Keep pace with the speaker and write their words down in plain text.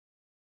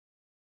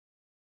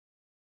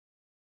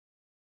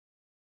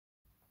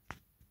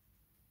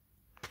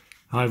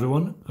Hi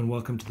everyone, and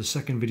welcome to the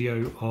second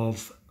video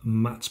of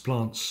Matt's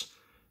Plants.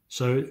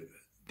 So at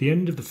the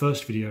end of the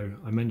first video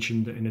I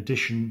mentioned that in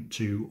addition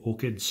to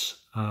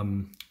orchids,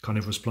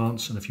 carnivorous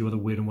plants and a few other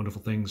weird and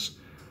wonderful things,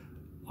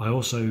 I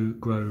also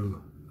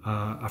grow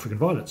African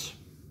violets.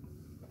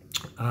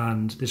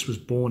 And this was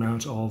born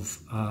out of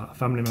a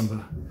family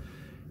member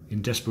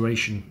in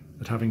desperation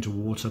at having to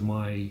water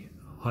my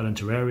Highland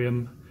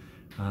terrarium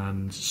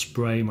and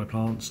spray my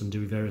plants and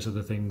do various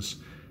other things,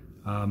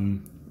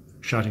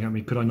 shouting at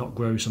me, could I not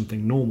grow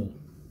something normal?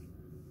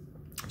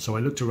 So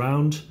I looked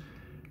around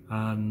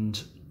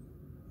and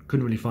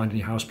couldn't really find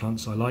any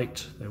houseplants I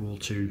liked. They were all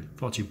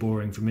far too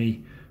boring for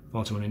me,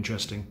 far too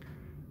uninteresting,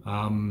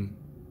 and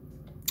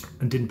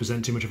didn't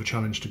present too much of a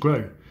challenge to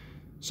grow.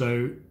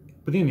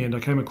 But in the end I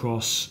came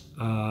across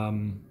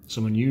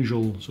some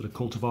unusual sort of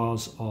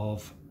cultivars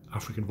of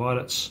African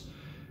violets,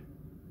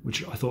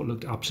 which I thought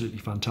looked absolutely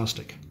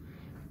fantastic.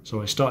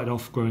 So I started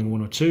off growing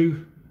one or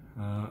two,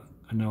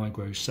 and now I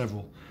grow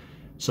several.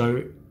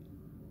 So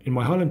in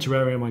my Highland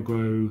terrarium I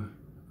grow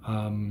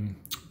a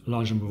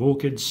large number of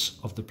orchids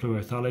of the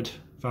Pleurophthalid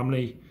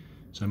family,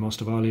 so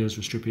Mastovalias,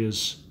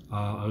 Restripias.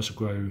 I also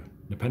grow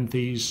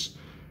Nepenthes,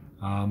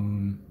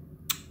 and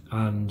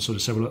sort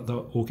of several other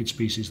orchid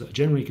species that are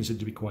generally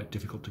considered to be quite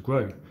difficult to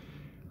grow.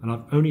 And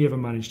I've only ever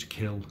managed to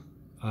kill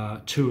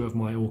two of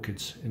my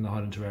orchids in the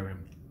Highland terrarium.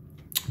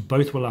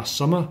 Both were last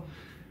summer,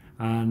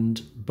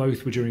 and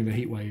both were during the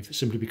heat wave,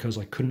 simply because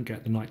I couldn't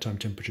get the nighttime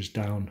temperatures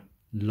down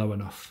low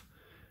enough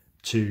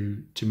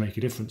to make a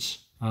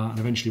difference. And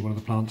eventually a couple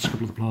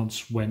of the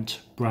plants went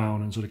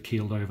brown and sort of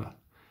keeled over.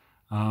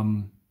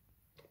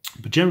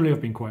 But generally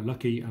I've been quite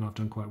lucky and I've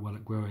done quite well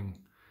at growing,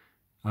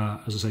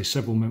 as I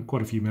say,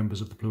 quite a few members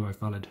of the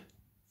Pleurophthalid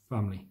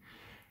family.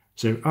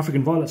 So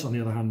African violets, on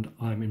the other hand,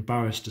 I'm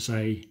embarrassed to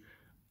say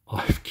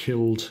I've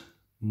killed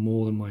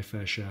more than my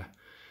fair share.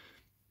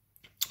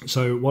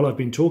 So while I've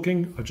been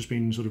talking, I've just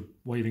been sort of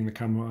waving the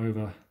camera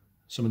over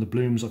some of the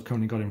blooms I've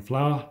currently got in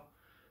flower,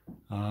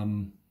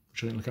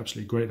 which I think look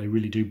absolutely great. They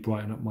really do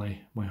brighten up my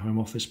home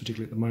office,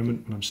 particularly at the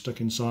moment when I'm stuck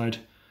inside,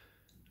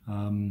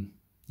 given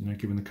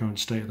the current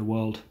state of the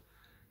world.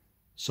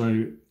 So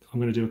I'm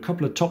going to do a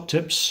couple of top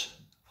tips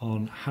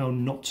on how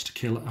not to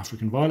kill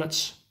African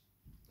violets.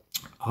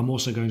 I'm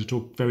also going to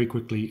talk very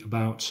quickly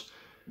about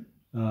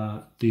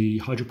the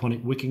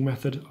hydroponic wicking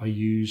method I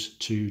use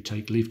to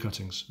take leaf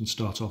cuttings and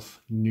start off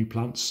new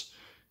plants,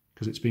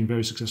 because it's been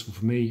very successful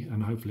for me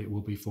and hopefully it will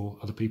be for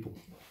other people.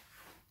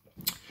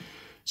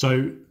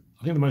 So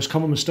I think the most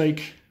common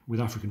mistake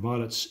with African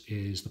violets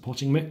is the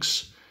potting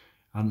mix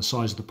and the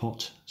size of the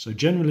pot. So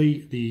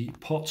generally the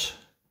pot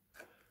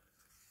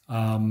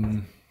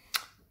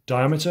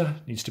diameter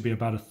needs to be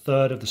about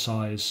 1/3 of the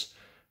size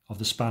of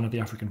the span of the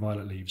African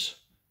violet leaves.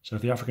 So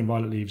if the African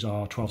violet leaves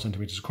are 12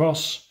 centimeters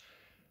across,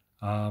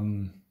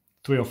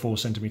 3 or 4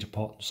 centimeter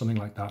pot, something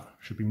like that,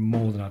 should be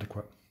more than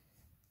adequate.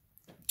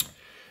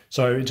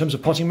 So in terms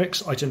of potting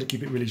mix, I tend to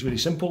keep it really, really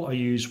simple. I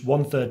use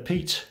 1/3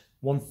 peat,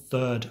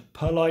 1/3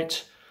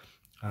 perlite,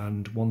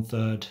 and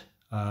 1/3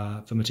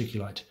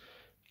 vermiculite.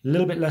 A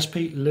little bit less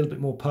peat, a little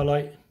bit more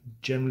perlite,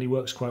 generally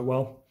works quite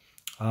well.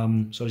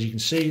 So as you can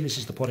see, this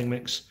is the potting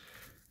mix.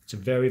 It's a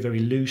very, very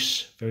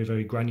loose, very,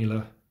 very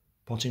granular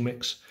potting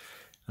mix,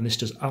 and this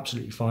does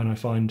absolutely fine. I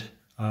find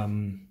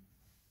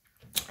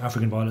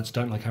African violets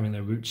don't like having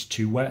their roots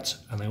too wet,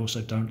 and they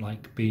also don't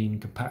like being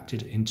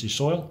compacted into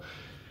soil.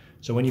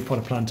 So when you pot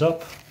a plant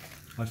up,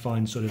 I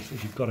find sort of,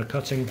 if you've got a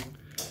cutting,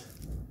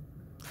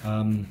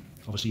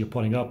 obviously you're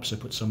potting up, so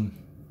put some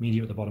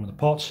media at the bottom of the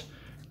pot,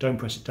 don't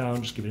press it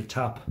down, just give it a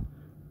tap,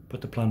 put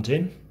the plant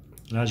in,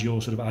 and as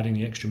you're sort of adding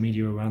the extra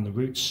media around the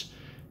roots,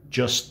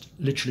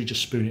 literally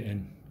just spoon it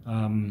in.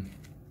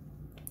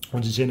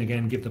 Once it's in,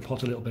 again, give the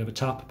pot a little bit of a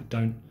tap, but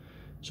don't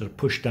sort of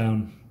push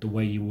down the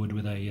way you would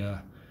with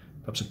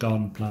perhaps a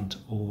garden plant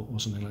or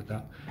something like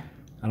that.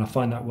 And I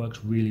find that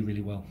works really,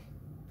 really well.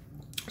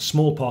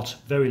 Small pot,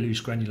 very loose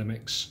granular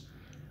mix.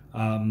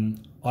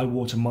 I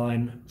water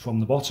mine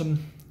from the bottom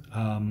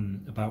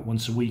about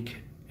once a week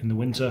in the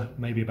winter,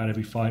 maybe about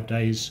every 5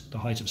 days, the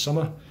height of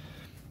summer.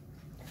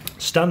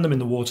 Stand them in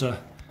the water,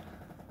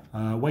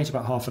 wait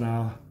about half an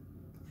hour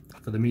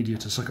for the media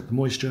to suck up the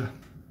moisture,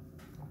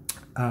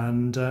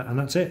 and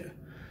that's it.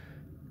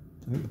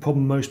 I think the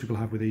problem most people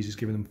have with these is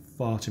giving them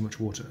far too much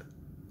water.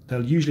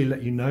 They'll usually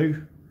let you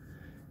know.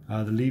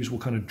 The leaves will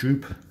kind of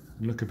droop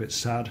and look a bit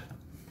sad,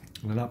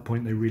 and at that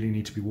point they really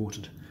need to be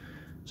watered.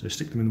 So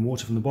stick them in the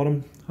water from the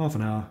bottom, half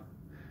an hour,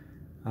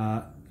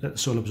 let the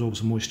soil absorb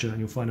some moisture, and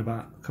you'll find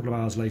about a couple of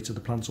hours later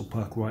the plants will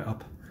perk right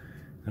up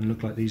and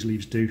look like these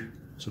leaves do,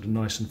 sort of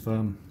nice and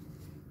firm.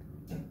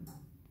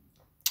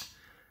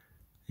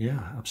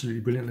 Yeah,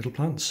 absolutely brilliant little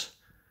plants.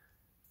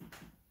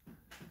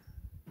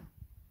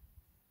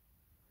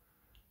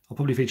 I'll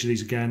probably feature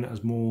these again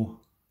as more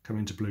come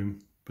into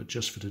bloom, but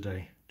just for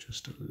today,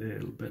 just a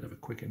little bit of a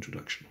quick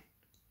introduction.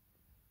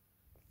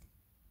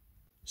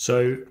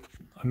 So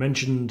I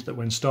mentioned that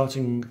when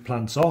starting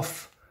plants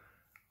off,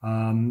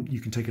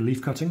 you can take a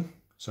leaf cutting.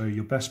 So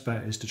your best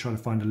bet is to try to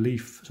find a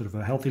leaf, sort of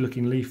a healthy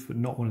looking leaf, but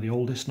not one of the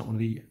oldest, not one of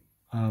the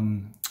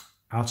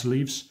outer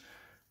leaves.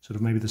 Sort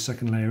of maybe the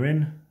second layer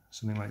in,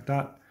 something like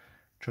that.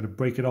 Try to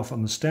break it off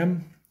on the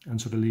stem and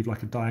sort of leave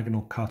like a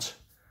diagonal cut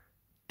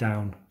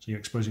down, so you're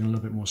exposing a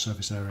little bit more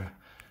surface area.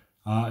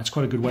 It's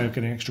quite a good way of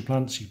getting extra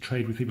plants. You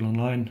trade with people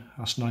online,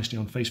 ask nicely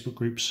on Facebook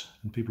groups,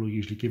 and people will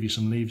usually give you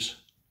some leaves.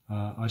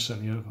 I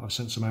certainly have. I've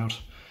sent some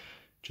out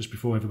just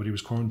before everybody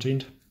was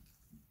quarantined.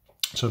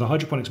 So the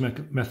hydroponics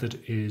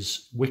method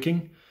is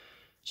wicking.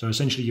 So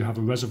essentially you have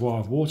a reservoir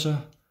of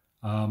water,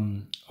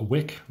 a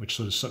wick which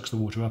sort of sucks the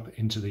water up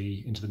into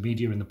the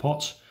media in the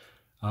pot.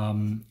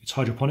 It's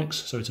hydroponics,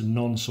 so it's a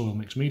non-soil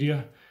mixed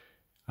media,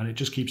 and it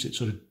just keeps it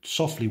sort of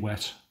softly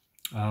wet,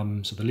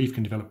 so the leaf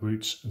can develop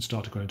roots and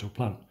start to grow into a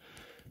plant.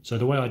 So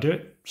the way I do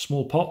it,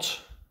 small pot,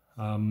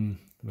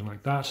 something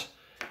like that,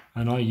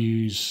 and I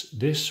use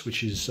this,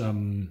 which is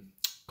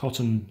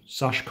cotton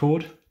sash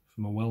cord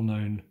from a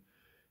well-known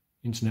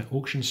internet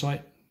auction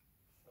site.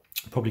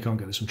 Probably can't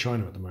get this from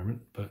China at the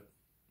moment, but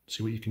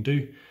see what you can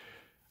do.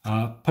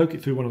 Poke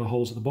it through one of the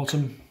holes at the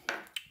bottom,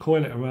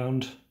 coil it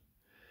around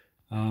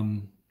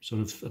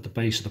sort of at the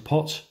base of the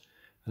pot,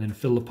 and then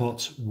fill the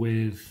pot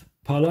with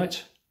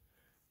perlite.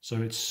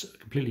 So it's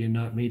completely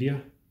inert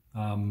media.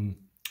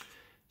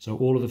 So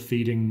all of the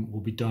feeding will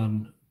be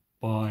done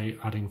by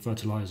adding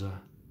fertilizer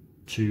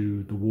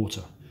to the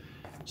water.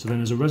 So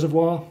then as a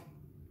reservoir,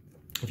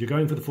 if you're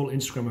going for the full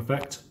Instagram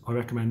effect, I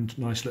recommend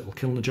nice little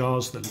kilner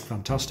jars that look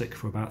fantastic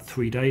for about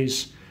 3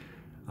 days.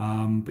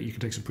 But you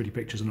can take some pretty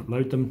pictures and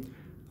upload them.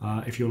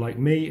 If you're like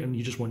me and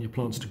you just want your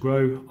plants to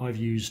grow, I've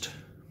used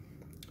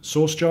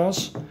sauce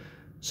jars.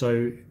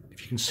 So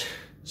if you can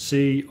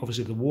see,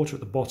 obviously the water at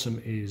the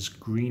bottom is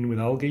green with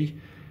algae,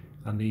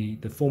 and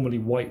the formerly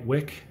white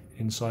wick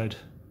inside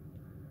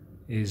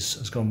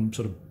has gone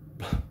sort of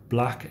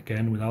black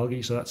again with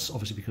algae. So that's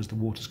obviously because the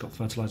water's got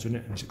fertilizer in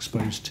it and it's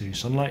exposed to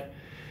sunlight.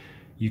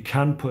 You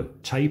can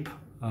put tape.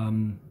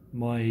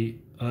 My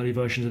early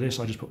versions of this,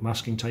 I just put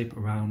masking tape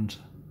around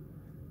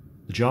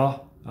the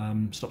jar.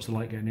 Stops the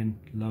light getting in,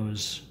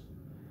 lowers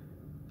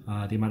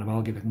the amount of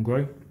algae that can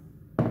grow.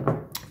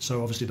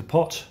 So obviously the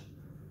pot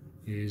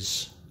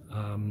is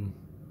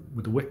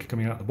with the wick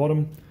coming out the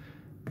bottom,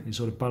 is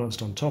sort of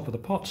balanced on top of the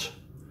pot.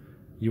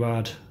 You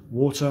add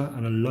water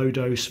and a low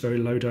dose, very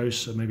low dose,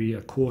 so maybe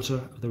a quarter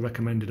of the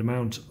recommended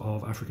amount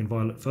of African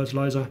violet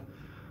fertilizer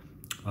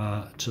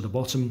to the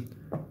bottom.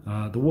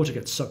 The water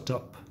gets sucked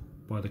up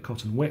by the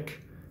cotton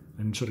wick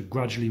and sort of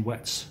gradually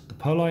wets the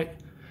perlite.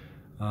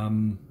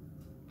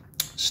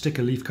 Stick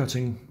a leaf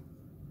cutting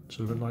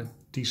sort of like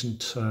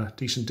decent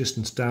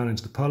distance down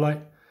into the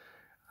perlite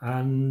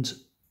and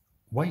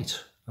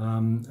wait.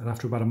 And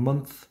after about a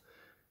month,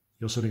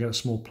 you'll sort of get a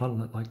small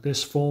plantlet like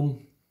this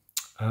form.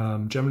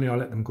 Generally, I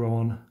let them grow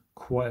on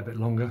quite a bit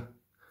longer.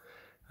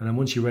 And then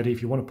once you're ready,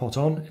 if you want to pot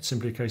on, it's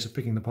simply a case of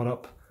picking the pot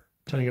up,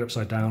 turning it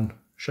upside down,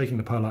 shaking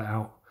the perlite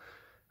out,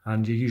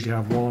 and you usually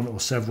have one or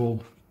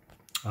several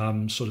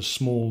sort of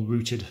small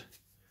rooted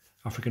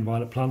African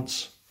violet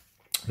plants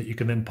that you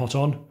can then pot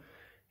on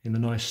in the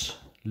nice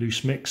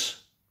loose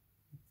mix.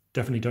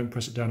 Definitely don't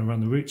press it down around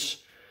the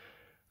roots,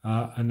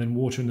 and then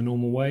water in the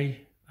normal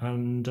way.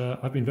 And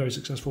I've been very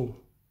successful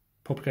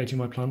propagating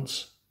my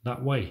plants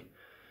that way.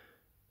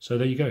 So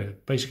there you go,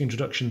 basic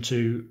introduction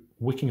to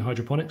wicking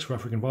hydroponics for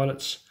African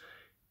violets,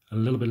 a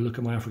little bit of look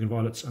at my African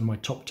violets and my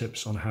top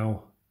tips on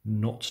how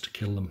not to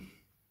kill them.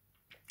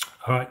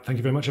 All right, thank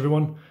you very much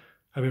everyone.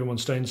 Hope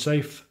everyone's staying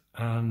safe,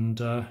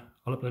 and I'll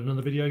upload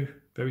another video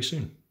very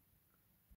soon.